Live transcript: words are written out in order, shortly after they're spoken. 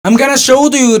I'm gonna show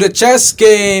to you the chess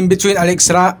game between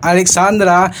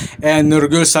Aleksandra and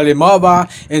Nurgyul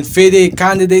Salimova in FIDE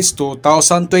Candidates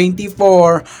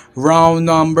 2024, round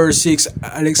number 6,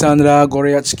 Aleksandra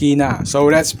Goryachkina. So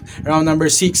that's round number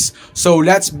 6. So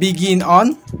let's begin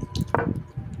on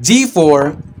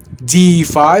d4,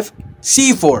 d5,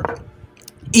 c4,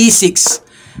 e6,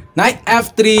 knight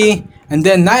f3, and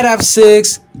then knight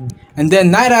f6, and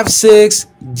then knight f6,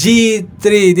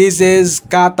 g3. This is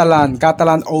Catalan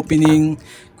opening,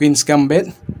 Queen's Gambit.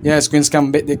 Yes, Queen's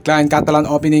Gambit decline, Catalan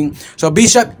opening. So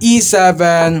bishop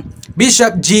e7,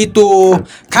 bishop g2,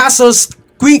 castles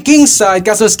kingside,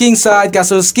 castles kingside,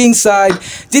 castles kingside.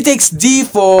 D takes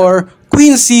d4,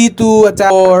 queen c2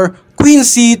 attack, or queen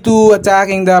c2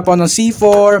 attacking the pawn on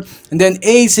c4, and then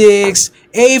a6,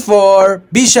 a4,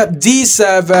 bishop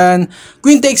d7,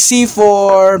 queen takes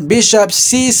c4, bishop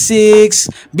c6,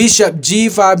 bishop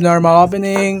g5, normal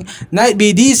opening, knight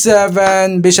b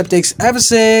d7, bishop takes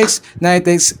f6, knight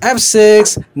takes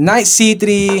f6, knight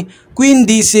c3, queen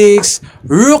d6,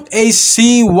 rook a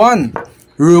c1,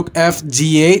 rook f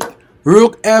g8,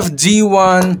 rook f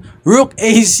g1, rook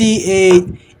a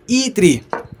c8, e3,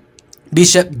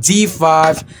 bishop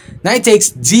d5, knight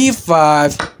takes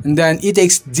d5, and then e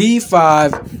takes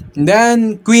d5, and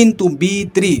then queen to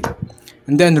b3,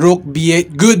 and then rook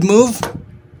b8, good move,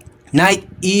 knight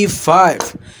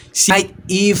e5, knight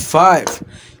e5,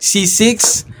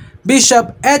 c6,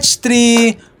 bishop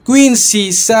h3, queen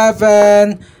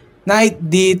c7, knight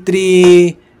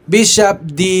d3, bishop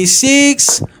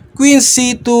d6, queen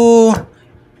c2,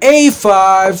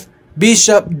 a5,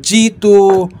 bishop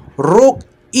g2, rook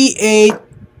e8,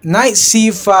 knight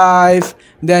c5,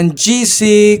 then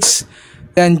g6,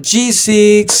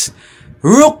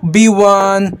 rook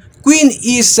b1, queen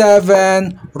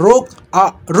e7, rook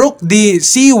d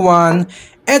c1,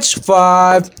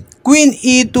 h5, queen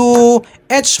e2,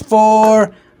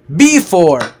 h4,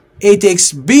 b4, a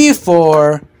takes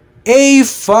b4,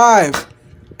 a5,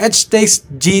 h takes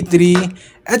g3,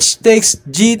 h takes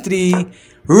g3,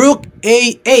 rook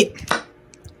a8,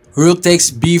 rook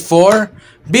takes b4,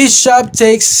 bishop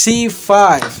takes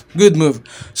c5, good move.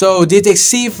 So d takes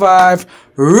c5,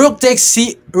 rook takes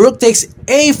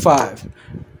a5,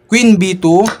 queen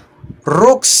b2,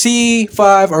 rook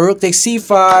c5, or rook takes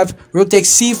c5, rook takes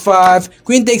c5,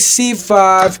 queen takes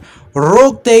c5,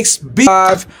 rook takes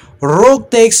b5,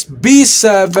 rook takes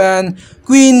b7,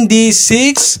 queen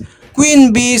d6,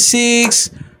 queen b6,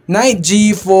 knight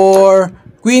g4,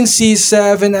 queen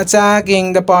c7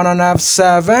 attacking the pawn on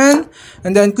f7,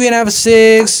 and then queen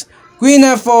f6, queen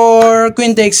f4,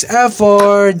 queen takes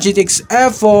f4, g takes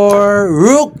f4,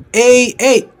 rook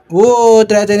a8. Whoa,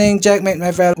 threatening checkmate,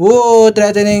 my fellow. Whoa,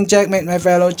 threatening checkmate, my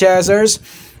fellow chessers.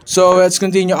 So let's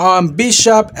continue on.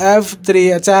 Bishop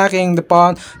f3 attacking the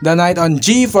pawn, the knight on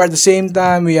g4. At the same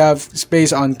time, we have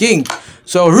space on king.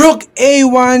 So rook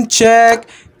a1 check,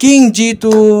 king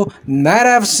g2, knight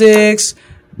f6,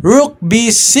 rook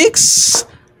b6,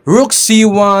 rook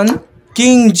c1,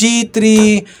 king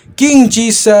g3, king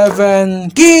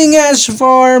g7, king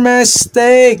h4,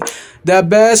 mistake. The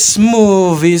best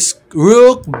move is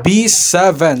rook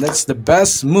b7. That's the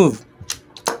best move.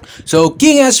 So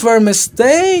king h4,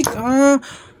 mistake.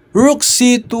 Rook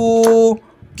c2,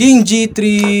 king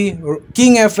g3,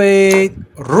 king f8,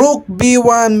 rook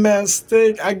b1,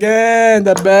 mistake again.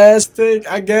 The best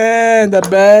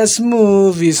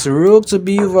move is rook to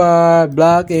b1,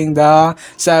 blocking the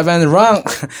 7th rank.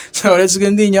 So let's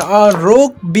continue on.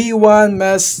 Rook b1,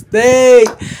 mistake.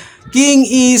 King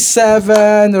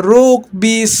e7, rook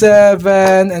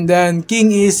b7, and then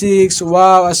king e6.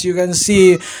 Wow, as you can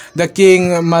see, the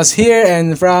king must here,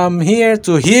 and from here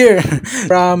to here,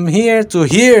 from here to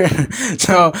here.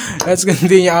 So let's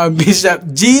continue on. Bishop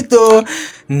g2,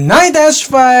 knight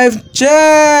h5,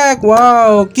 check.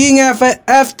 Wow, king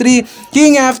f3,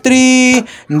 king f3,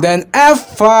 and then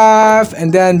f5,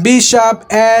 and then bishop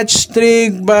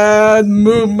h3. Bad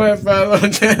move, my fellow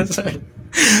chessers.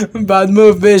 Bad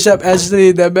move, bishop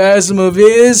h3. The best move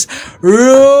is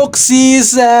rook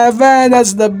c7.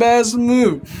 That's the best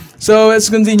move. So let's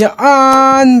continue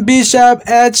on. Bishop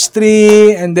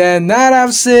h3, and then knight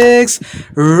f6,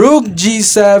 rook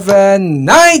g7,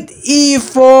 knight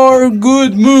e4,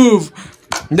 good move.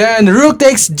 Then rook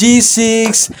takes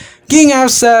g6, king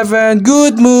f7,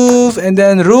 good move, and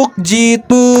then rook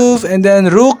g2, and then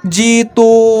rook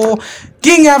g2,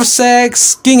 King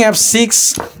f6, king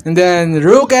f6, and then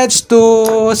rook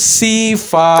h2,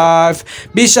 c5,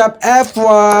 bishop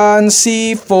f1,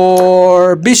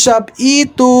 c4, bishop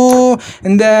e2,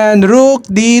 and then rook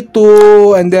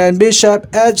d2, and then bishop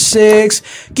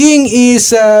h6, king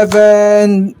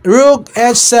e7, rook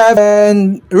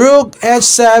h7, rook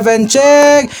h7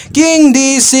 check, king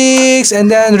d6,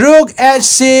 and then rook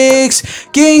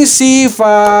h6, king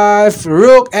c5,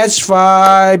 rook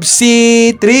h5,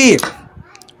 c3.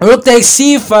 Rook takes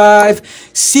c5,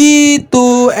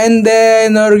 c2, and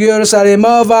then Nurgyul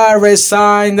Salimova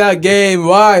resigned the game.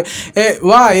 Why?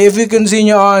 Why? If we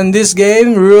continue on this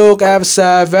game, rook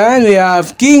f7, we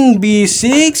have king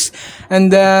b6,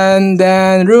 and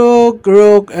then rook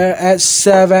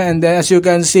h7, and then as you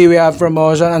can see, we have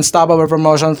promotion, unstoppable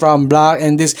promotion from black,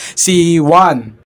 and this c1.